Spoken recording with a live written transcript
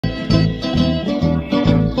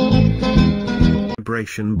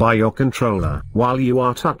vibration by your controller. While you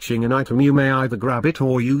are touching an item, you may either grab it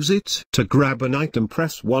or use it. To grab an item,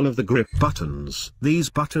 press one of the grip buttons. These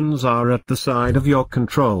buttons are at the side of your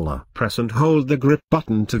controller. Press and hold the grip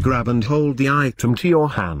button to grab and hold the item to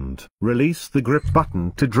your hand. Release the grip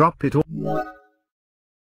button to drop it or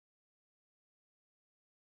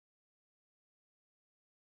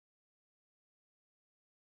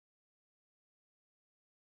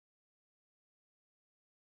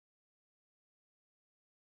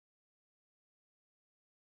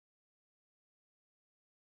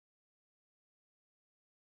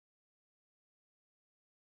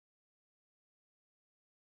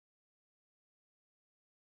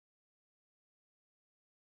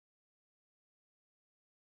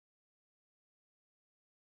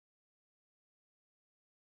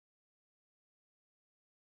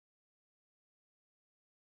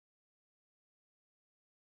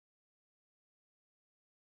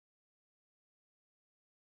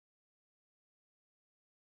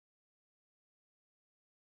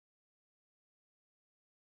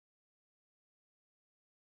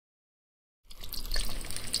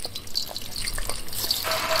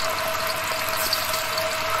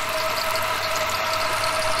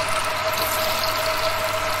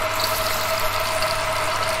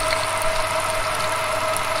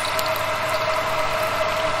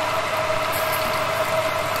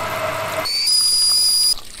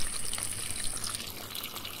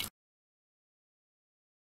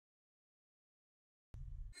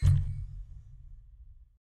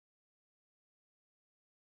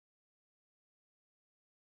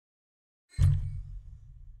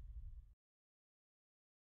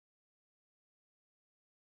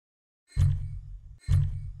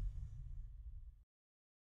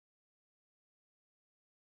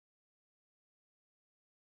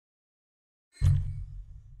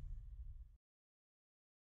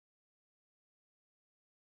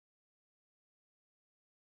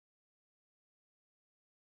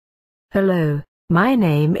Hello, my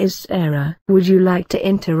name is Sarah. Would you like to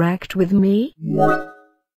interact with me?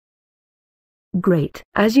 Great.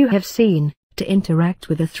 As you have seen, to interact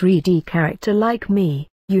with a 3D character like me,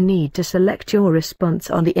 you need to select your response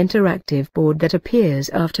on the interactive board that appears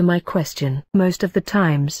after my question. Most of the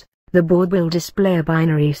times, the board will display a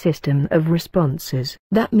binary system of responses.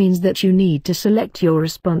 That means that you need to select your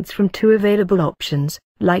response from two available options,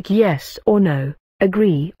 like yes or no,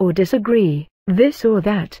 agree or disagree, this or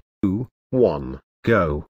that. 2, 1,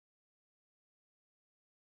 go.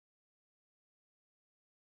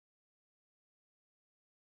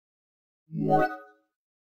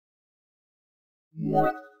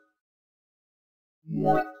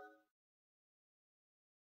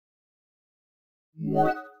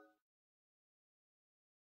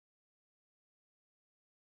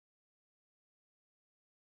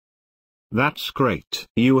 That's great.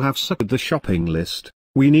 You have selected the shopping list.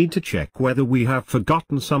 We need to check whether we have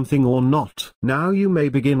forgotten something or not. Now you may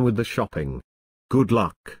begin with the shopping. Good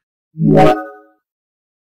luck.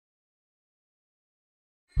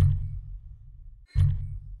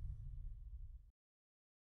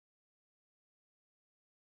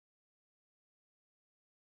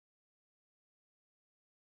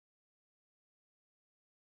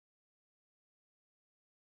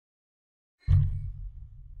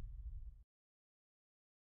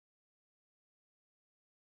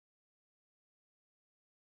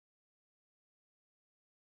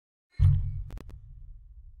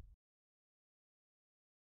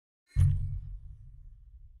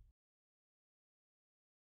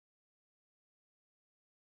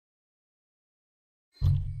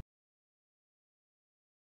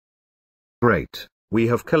 Great. We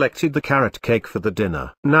have collected the carrot cake for the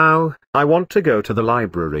dinner. Now, I want to go to the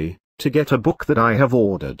library to get a book that I have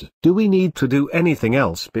ordered. Do we need to do anything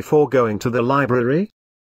else before going to the library?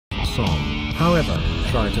 However,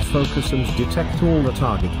 try to focus and detect all the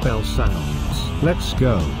target bell sounds. Let's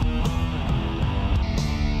go.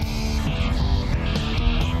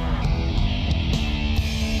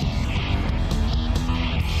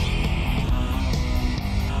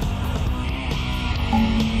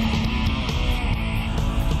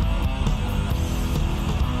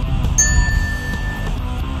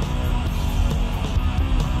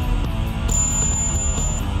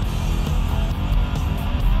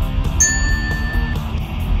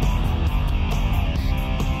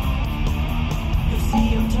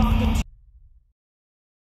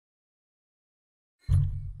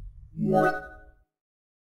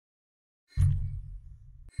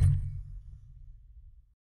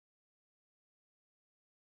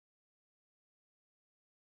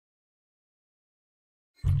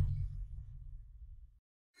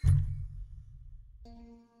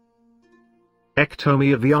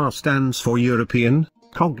 Ectomia VR stands for European,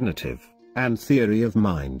 Cognitive, and Theory of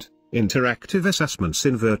Mind, Interactive Assessments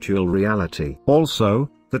in Virtual Reality. Also,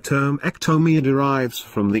 the term ectomia derives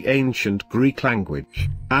from the ancient Greek language,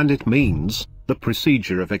 and it means the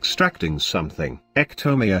procedure of extracting something.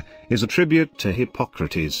 Ectomia is a tribute to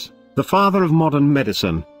Hippocrates, the father of modern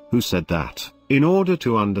medicine, who said that, in order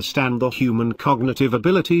to understand the human cognitive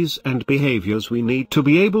abilities and behaviors, we need to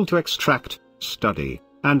be able to extract, study,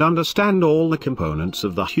 and understand all the components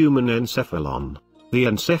of the human encephalon. The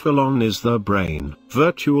encephalon is the brain.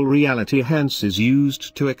 Virtual reality hence is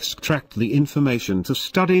used to extract the information to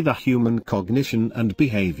study the human cognition and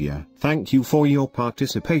behavior. Thank you for your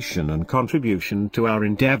participation and contribution to our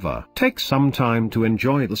endeavor. Take some time to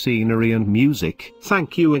enjoy the scenery and music.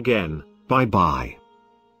 Thank you again. Bye bye.